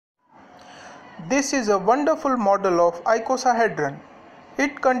This is a wonderful model of icosahedron.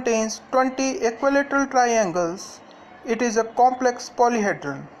 It contains 20 equilateral triangles. It is a complex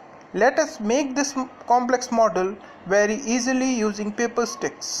polyhedron. Let us make this complex model very easily using paper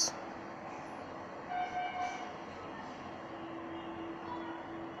sticks.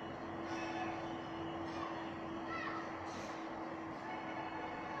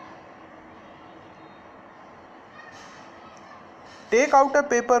 Take out a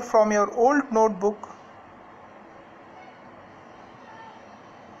paper from your old notebook.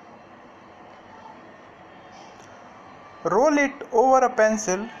 Roll it over a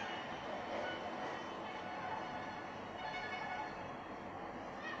pencil.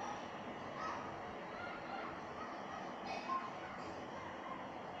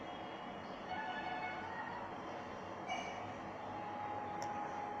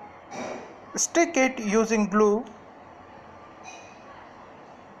 Stick it using glue.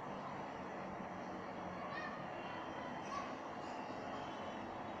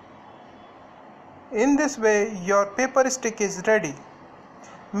 In this way, your paper stick is ready.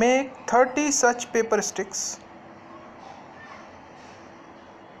 Make 30 such paper sticks.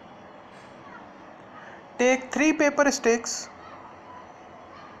 Take 3 paper sticks,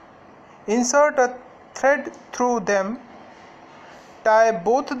 insert a thread through them, tie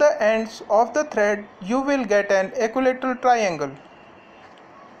both the ends of the thread, you will get an equilateral triangle.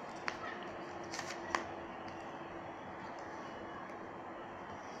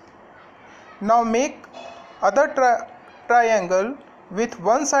 Now make other triangle with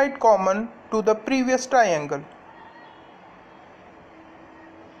one side common to the previous triangle.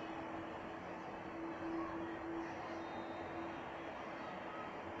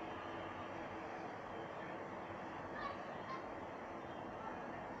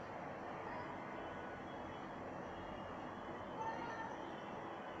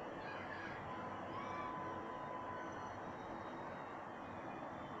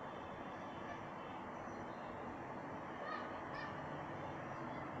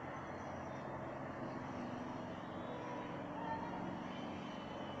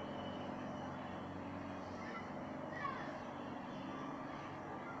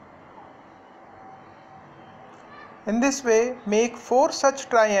 In this way, make 4 such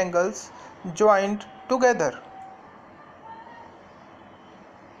triangles joined together.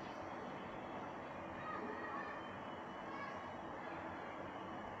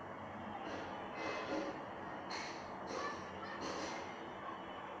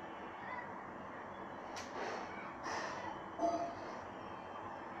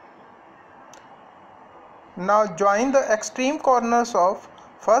 Now join the extreme corners of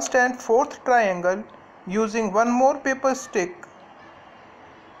first and fourth triangle using one more paper stick.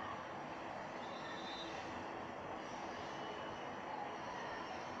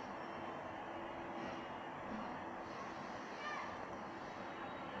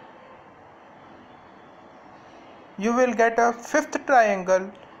 You will get a fifth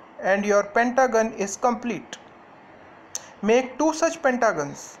triangle and your pentagon is complete. Make 2 such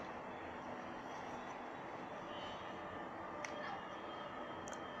pentagons.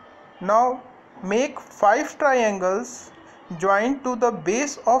 Now make 5 triangles joined to the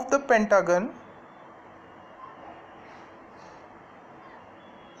base of the pentagon.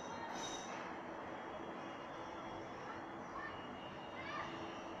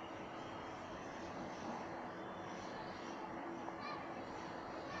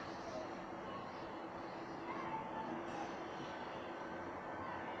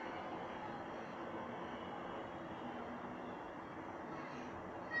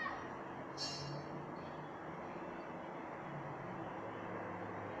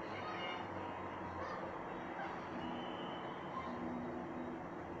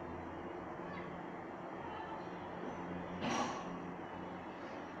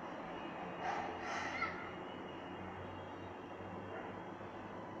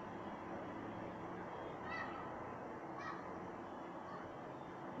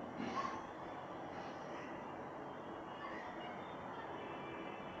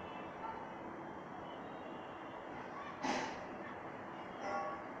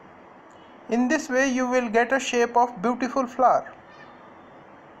 In this way you will get a shape of beautiful flower.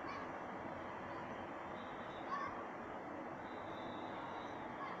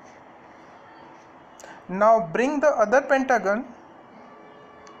 Now bring the other pentagon,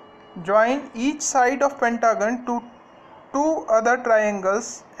 join each side of pentagon to 2 other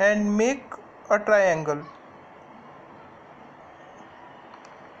triangles and make a triangle.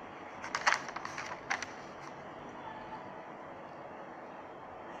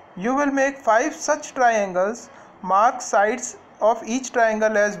 You will make 5 such triangles, mark sides of each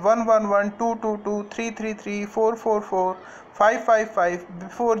triangle as 1, 1, 1, 2, 2, 2, 3, 3, 3, 4, 4, 4, 5, 5, 5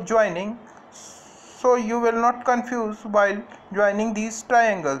 before joining, so you will not confuse while joining these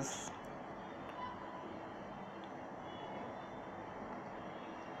triangles.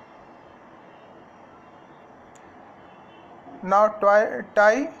 Now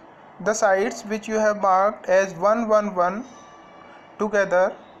tie the sides which you have marked as 1, 1, 1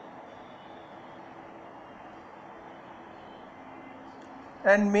 together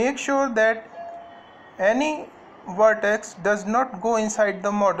and make sure that any vertex does not go inside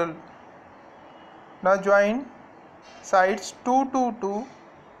the model. Now join sides 2, 2, 2.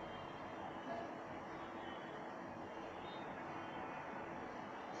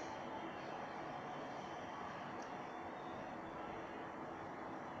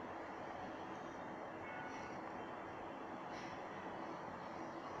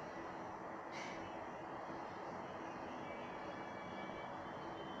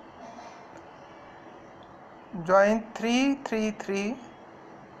 Join 3, 3, 3.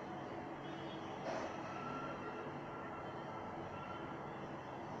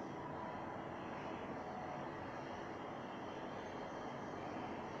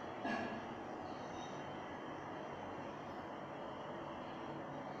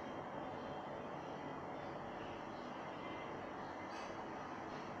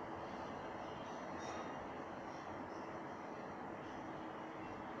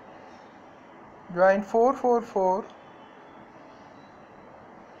 Join 4, 4, 4.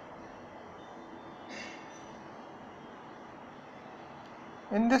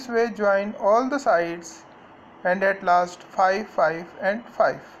 In this way join all the sides and at last 5, 5 and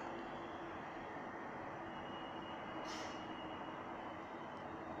 5.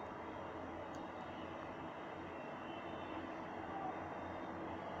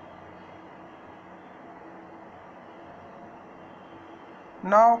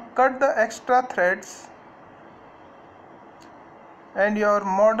 Now cut the extra threads and your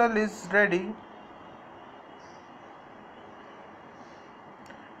model is ready.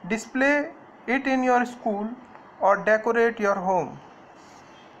 Display it in your school or decorate your home.